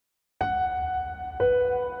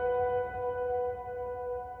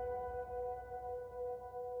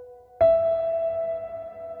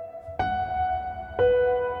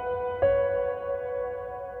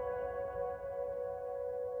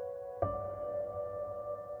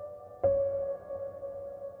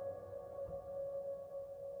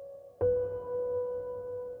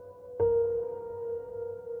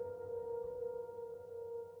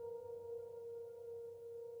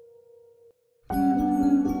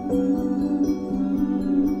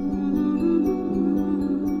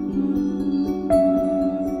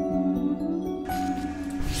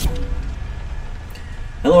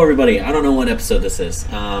Hello everybody, I don't know what episode this is.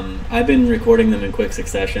 I've been recording them in quick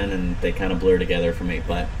succession and they kind of blur together for me,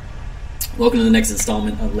 but welcome to the next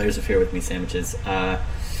installment of Layers of Fear with me sandwiches.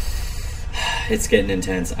 It's getting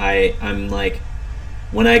intense. I'm like,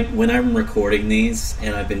 when I'm recording these,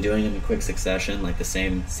 and I've been doing them in quick succession, like the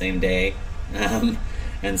same day,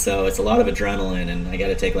 and so it's a lot of adrenaline, and I got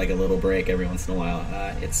to take like a little break every once in a while.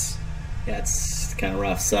 It's kind of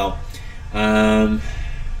rough. So,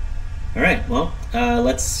 all right, well,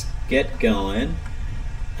 let's get going.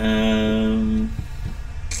 Let's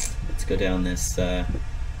go down this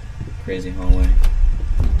crazy hallway.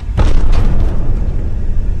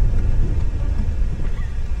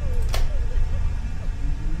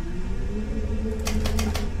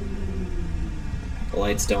 The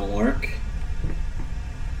lights don't work.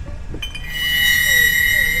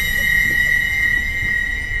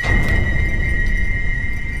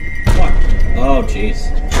 What? Oh,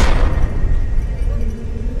 jeez.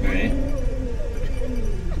 Alright.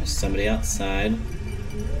 There's somebody outside.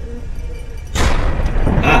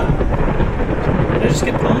 Ah! Did I just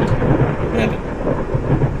get punked? What happened?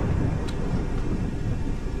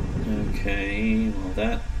 Okay, well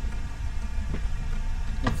that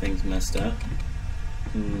thing's messed up.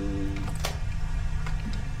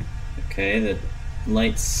 Okay, the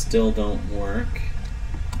lights still don't work.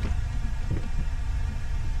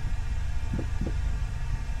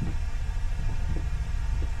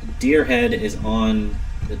 Deer head is on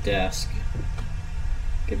the desk,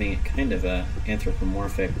 giving it kind of a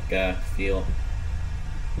anthropomorphic feel.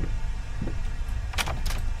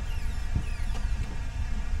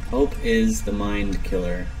 Hope is the mind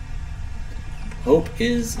killer. Hope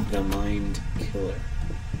is the mind killer.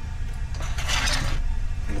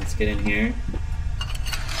 Let's get in here.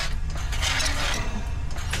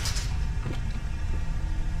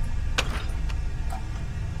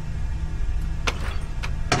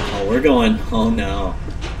 Oh, we're going, oh no.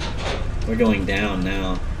 We're going down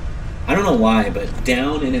now. I don't know why, but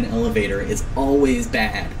down in an elevator is always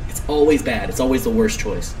bad. It's always bad. It's always the worst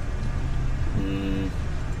choice.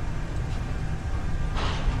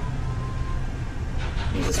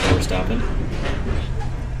 Is this where we're stopping?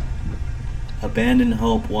 Abandon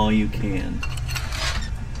hope while you can.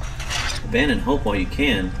 Abandon hope while you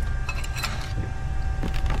can?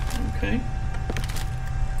 Okay.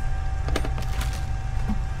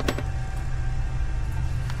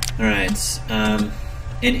 Alright,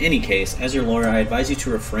 in any case, as your lawyer, I advise you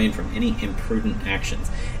to refrain from any imprudent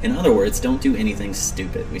actions. In other words, don't do anything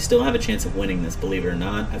stupid. We still have a chance of winning this, believe it or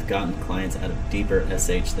not. I've gotten clients out of deeper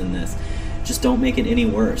SH than this. Just don't make it any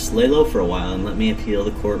worse. Lay low for a while and let me appeal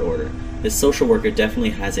the court order. This social worker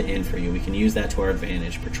definitely has it in for you. We can use that to our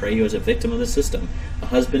advantage. Portray you as a victim of the system, a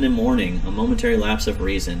husband in mourning, a momentary lapse of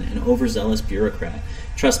reason, an overzealous bureaucrat.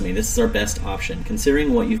 Trust me, this is our best option.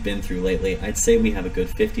 Considering what you've been through lately, I'd say we have a good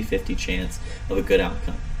 50-50 chance of a good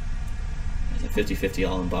outcome. 50-50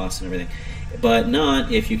 all in Boston and everything. But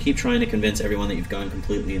not if you keep trying to convince everyone that you've gone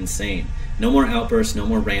completely insane. No more outbursts, no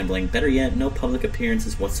more rambling. Better yet, no public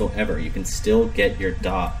appearances whatsoever. You can still get your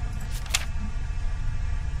da.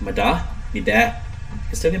 My da? Me da? You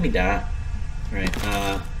can still get me da. Alright,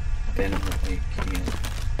 abandon hope while you can.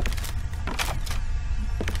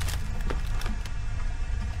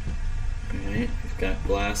 Alright, we've got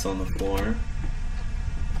glass on the floor.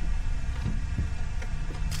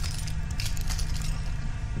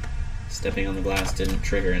 Stepping on the glass didn't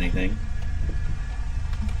trigger anything.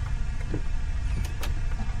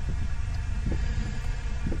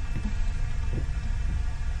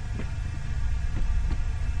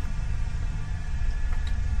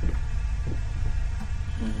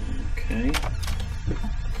 Okay.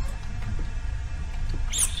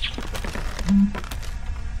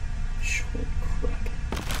 Short crap.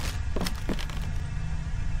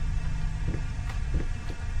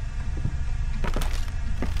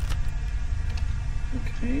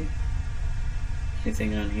 Okay.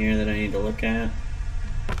 Anything on here that I need to look at?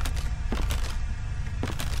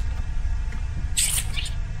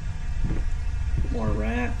 More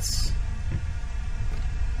rats.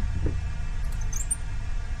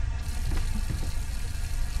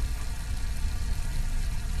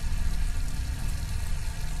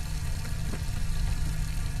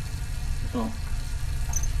 Oh.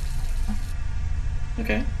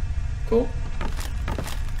 Okay. Cool.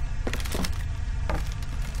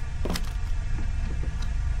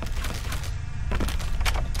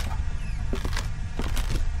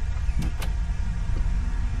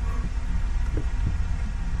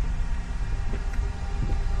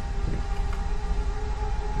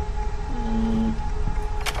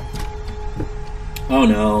 Oh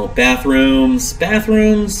no, bathrooms,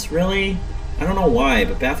 bathrooms, really? I don't know why,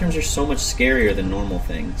 but bathrooms are so much scarier than normal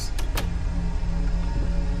things.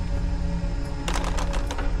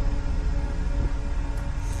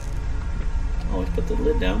 Always put the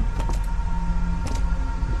lid down.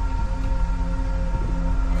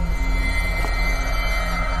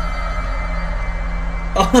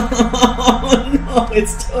 Oh no,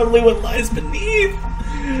 it's totally what lies beneath.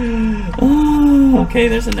 Oh, okay,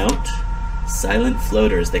 there's a note. Silent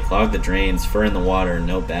floaters, they clog the drains, fur in the water,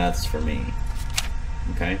 no baths for me.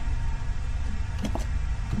 Okay.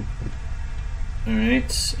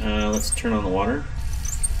 Alright, let's turn on the water.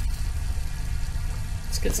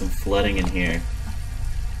 Let's get some flooding in here.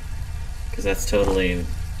 Because that's totally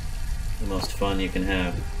the most fun you can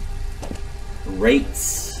have.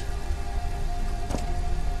 Rates.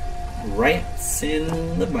 Rats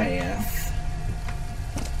in the bath.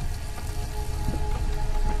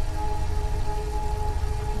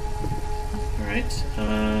 Alright,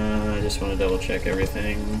 I just want to double check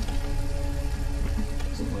everything.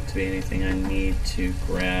 Doesn't look to be anything I need to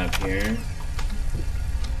grab here.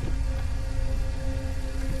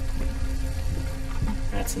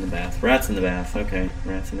 Rats in the bath. Rats in the bath. Okay,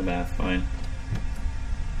 rats in the bath. Fine.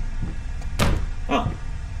 Oh.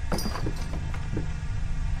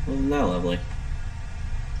 Wasn't that lovely?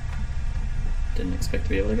 Didn't expect to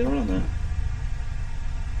be able to get around that.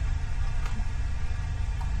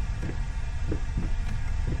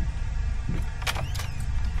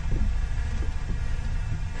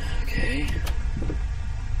 Okay.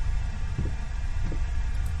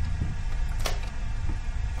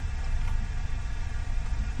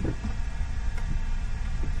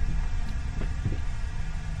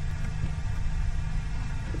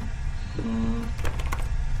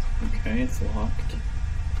 Okay, it's locked.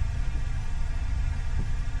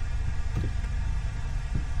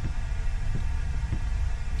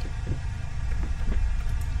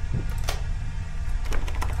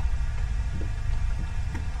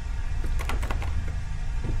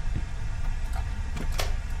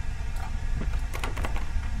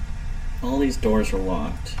 All these doors are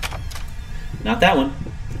locked. Not that one.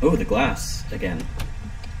 Oh, the glass again.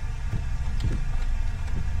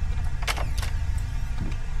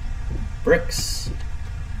 Bricks.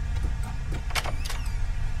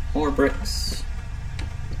 More bricks.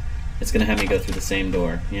 It's gonna have me go through the same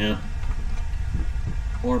door. Yeah.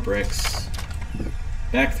 More bricks.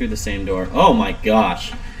 Back through the same door. Oh my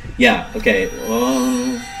gosh. Yeah, okay.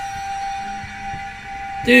 Whoa.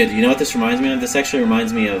 Dude, you know what this reminds me of? This actually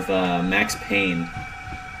reminds me of Max Payne.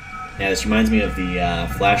 Yeah, this reminds me of the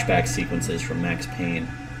flashback sequences from Max Payne.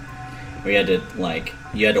 Where you had to, like,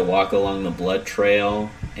 you had to walk along the blood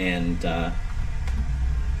trail and, oh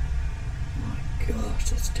my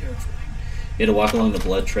gosh, that's terrifying. You had to walk along the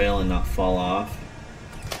blood trail and not fall off.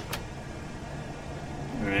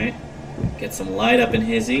 Alright. Get some light up in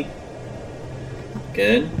Hizzy.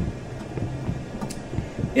 Good.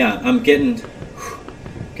 Yeah, I'm getting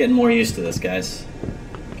more used to this, guys.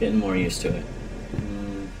 Getting more used to it.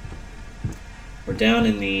 We're down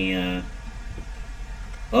in the,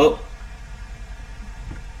 oh!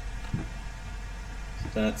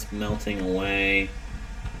 That's melting away.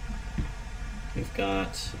 We've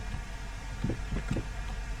got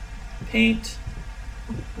paint.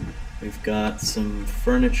 We've got some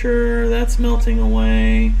furniture. That's melting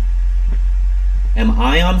away. Am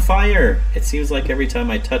I on fire? It seems like every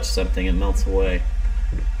time I touch something, it melts away.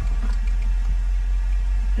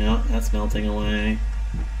 Yeah, that's melting away.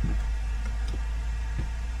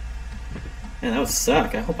 Man, that would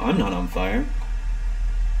suck. I hope I'm not on fire.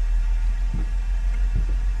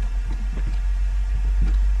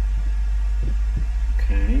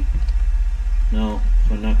 Okay. No,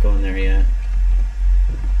 I'm not going there yet.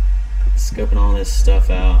 Scoping all this stuff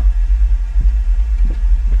out.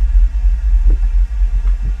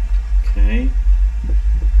 Okay.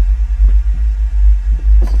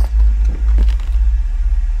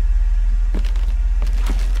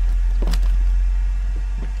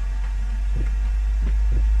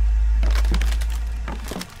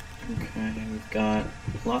 We've got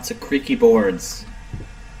lots of creaky boards.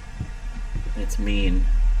 That's mean.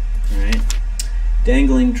 Alright.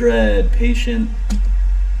 Dangling dread, patient,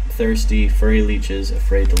 thirsty, furry leeches,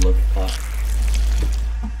 afraid to look up.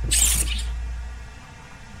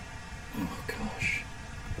 Oh gosh.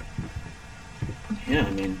 Yeah,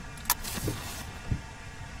 I mean...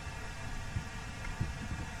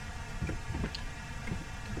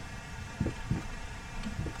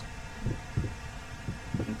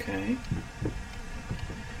 Okay.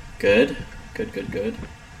 Good. Good, good, good.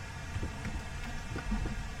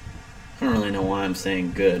 I don't really know why I'm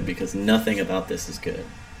saying good, because nothing about this is good.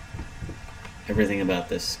 Everything about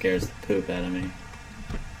this scares the poop out of me.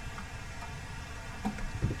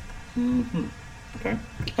 Okay.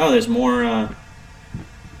 Oh, there's more,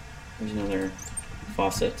 there's another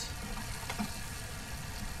faucet.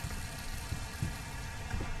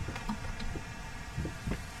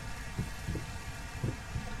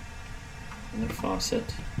 Another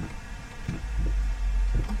faucet.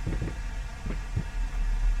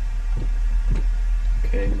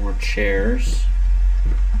 Okay, more chairs.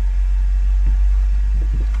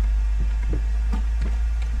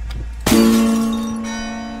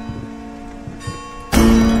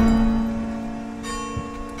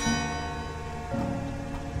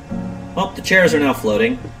 Oh, the chairs are now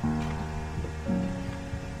floating.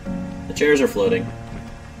 The chairs are floating.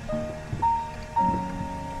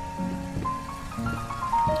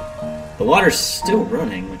 The water's still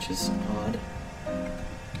running, which is odd.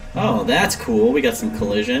 Oh, that's cool. We got some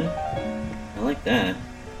collision. I like that.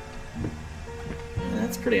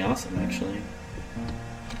 That's pretty awesome, actually.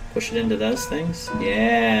 Push it into those things?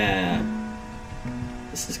 Yeah.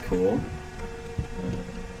 This is cool.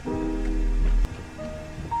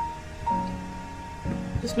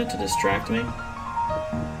 Is this meant to distract me?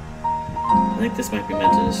 I think this might be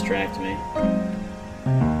meant to distract me.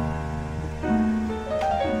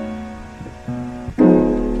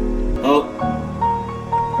 Oh.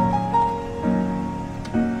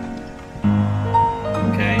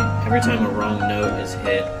 Okay, every time a wrong note is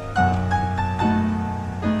hit.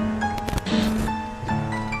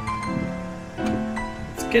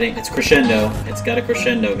 It's crescendo. It's got a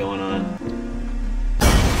crescendo going on.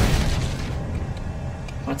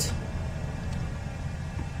 What?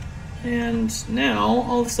 And now,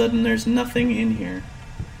 all of a sudden, there's nothing in here.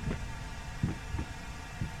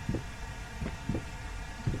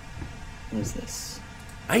 What is this?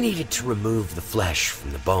 I needed to remove the flesh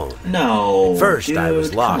from the bone. No, At first, dude, I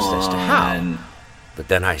was lost as to how. on. But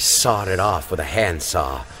then I sawed it off with a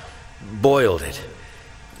handsaw, boiled it,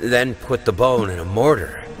 then put the bone in a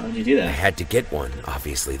mortar. How did you do that? I had to get one,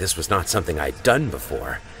 obviously. This was not something I'd done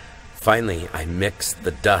before. Finally, I mixed the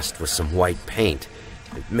dust with some white paint.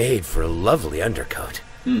 It made for a lovely undercoat.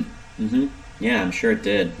 Yeah, I'm sure it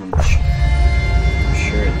did. I'm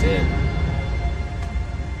sure it did.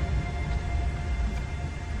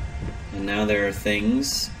 And now there are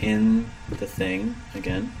things in the thing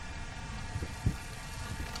again.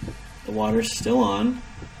 The water's still on.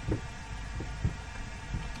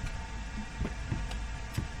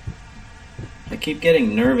 I keep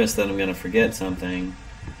getting nervous that I'm gonna forget something.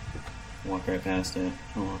 Walk right past it.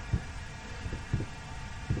 Oh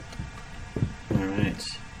well. Alright.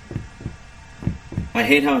 I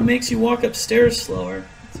hate how it makes you walk upstairs slower.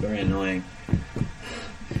 It's very annoying.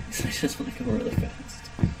 I just want to go really fast.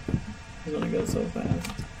 I just want to go so fast.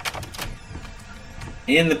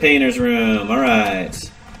 In the painter's room. Alright.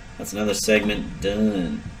 That's another segment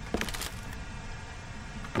done.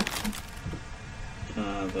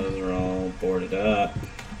 Those are all boarded up.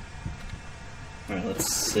 Alright,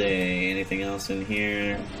 let's see. Anything else in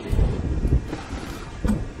here?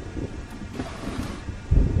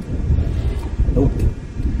 Nope.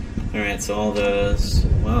 Alright, so all those.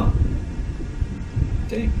 Wow.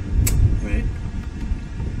 Dang. Alright.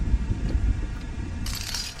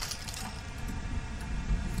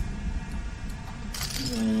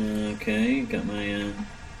 Okay, got my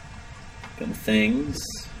things.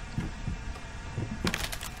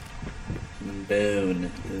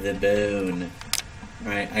 Bone. The bone.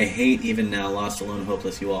 Alright, I hate even now, lost, alone,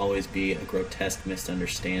 hopeless, you will always be a grotesque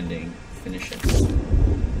misunderstanding. Finish it.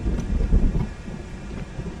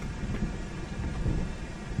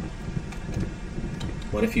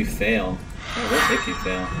 What if you fail? Oh, what if you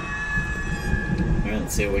fail? Alright,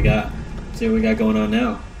 let's see what we got. Let's see what we got going on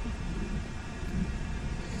now.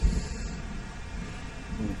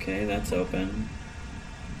 Okay, that's open.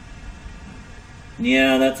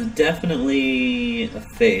 Yeah, that's definitely a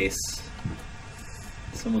face.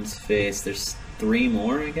 Someone's face. There's 3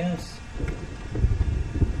 more, I guess.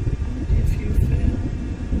 If you fail.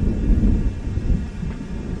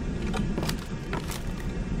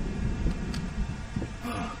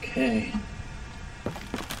 Okay.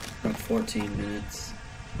 About 14 minutes.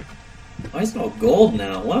 Why is it all gold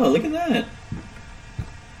now? Wow, look at that.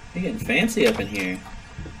 You're getting fancy up in here.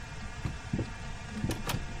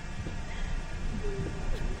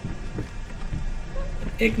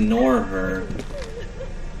 Ignore her.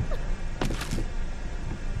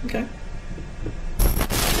 Okay.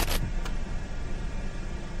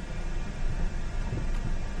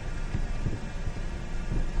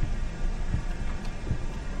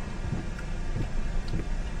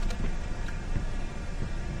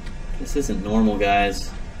 This isn't normal,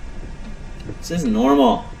 guys. This isn't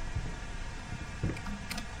normal.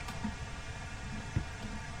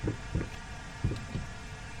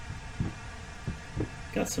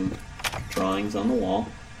 Got some drawings on the wall.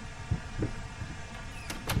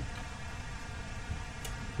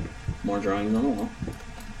 More drawings on the wall.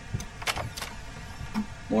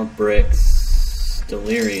 More bricks.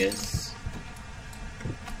 Delirious.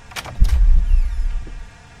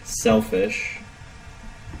 Selfish.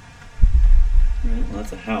 Alright, well,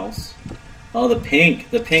 that's a house. Oh, the pink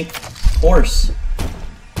horse.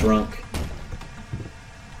 Drunk.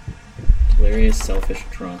 Delirious, selfish,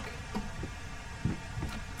 drunk.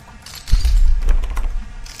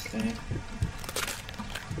 Okay.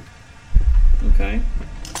 Okay.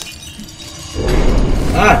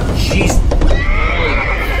 Ah, jeez.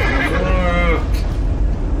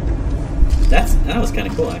 That was kind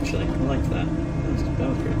of cool, actually. I liked that. That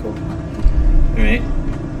was pretty cool. All right.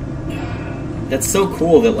 That's so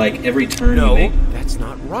cool that like every turn you make. No, that's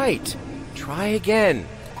not right. Try again.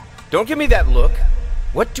 Don't give me that look.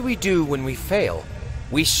 What do we do when we fail?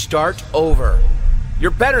 We start over.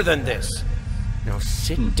 You're better than this. Now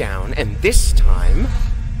sit down, and this time,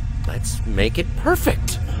 let's make it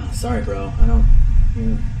perfect. Oh, sorry, bro. I don't.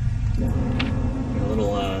 You're a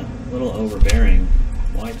little overbearing.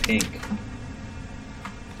 Why pink?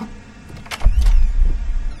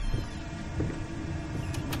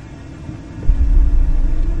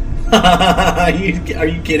 Are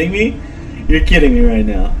you kidding me? You're kidding me right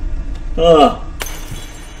now. Ugh.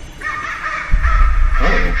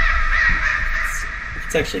 Oh.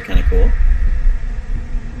 It's actually kind of cool.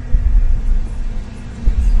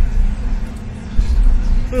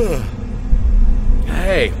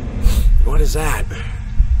 Hey, what is that?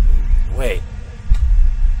 Wait,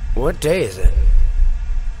 what day is it?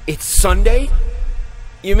 It's Sunday?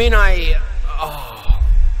 You mean oh,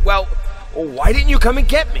 well, why didn't you come and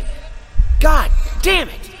get me? God damn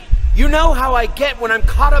it! You know how I get when I'm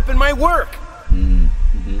caught up in my work.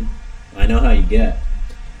 Mm-hmm. I know how you get.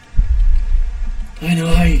 I know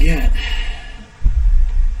how you get.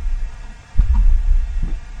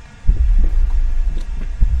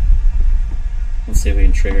 Let's see if we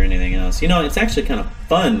can trigger anything else. You know, it's actually kind of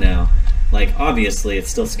fun now. Like, obviously, it's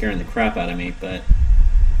still scaring the crap out of me, but...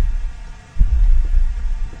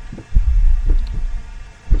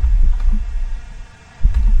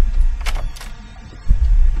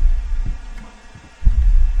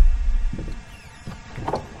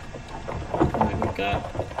 We've got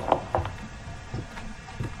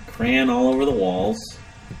crayon all over the walls.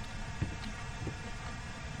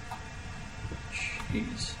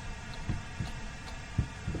 Jeez.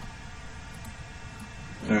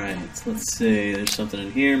 Alright, so let's see. There's something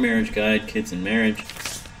in here. Marriage guide, kids and marriage.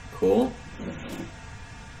 Cool.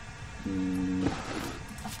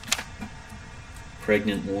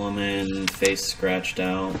 Pregnant woman, face scratched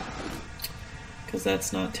out. Because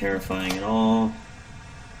that's not terrifying at all.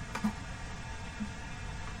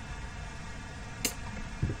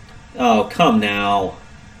 Oh, come now.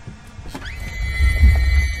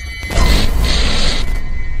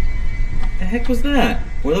 The heck was that?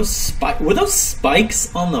 Were those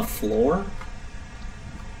spikes on the floor?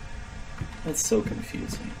 That's so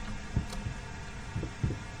confusing.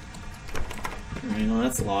 Alright, well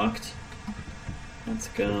that's locked. Let's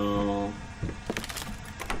go.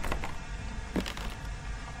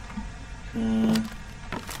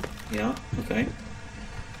 Yeah, okay.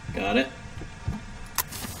 Got it.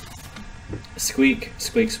 Squeak,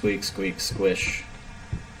 squeak, squeak, squeak, squish.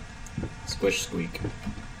 Squish, squeak.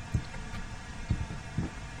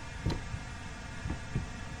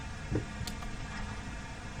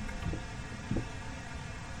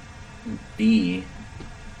 B.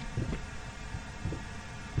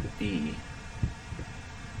 B.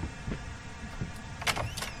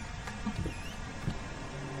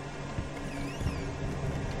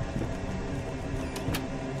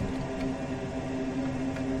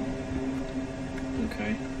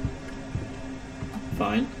 Okay.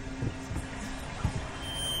 Fine.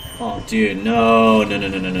 Oh, dude, no, no, no,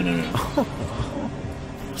 no, no, no, no, no.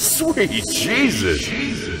 Sweet Jesus!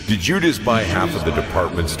 Did you just buy half of the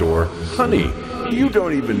department store? Honey, you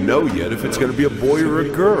don't even know yet if it's gonna be a boy or a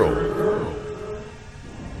girl.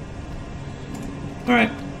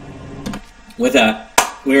 Alright. With that,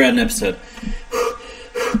 we're at an episode.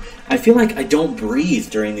 I feel like I don't breathe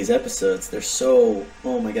during these episodes. They're so...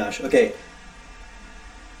 Oh my gosh. Okay.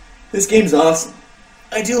 This game's awesome.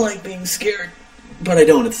 I do like being scared. But I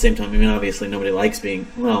don't at the same time. I mean, obviously, nobody likes being...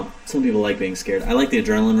 Well, some people like being scared. I like the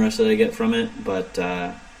adrenaline rush that I get from it, but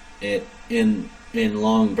in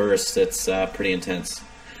long bursts, it's pretty intense.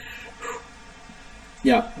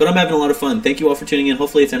 Yeah, but I'm having a lot of fun. Thank you all for tuning in.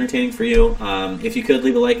 Hopefully it's entertaining for you. If you could,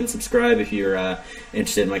 leave a like and subscribe if you're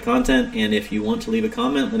interested in my content. And if you want to leave a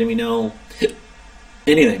comment, letting me know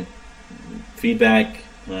anything. Feedback,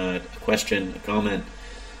 a question, a comment.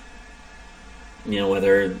 You know,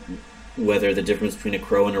 whether the difference between a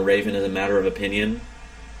crow and a raven is a matter of opinion.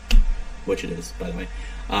 Which it is, by the way.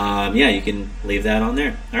 Yeah, you can leave that on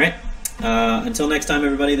there. All right? Until next time,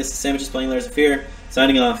 everybody, this is Sandwiches Playing Layers of Fear.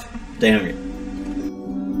 Signing off. Stay hungry.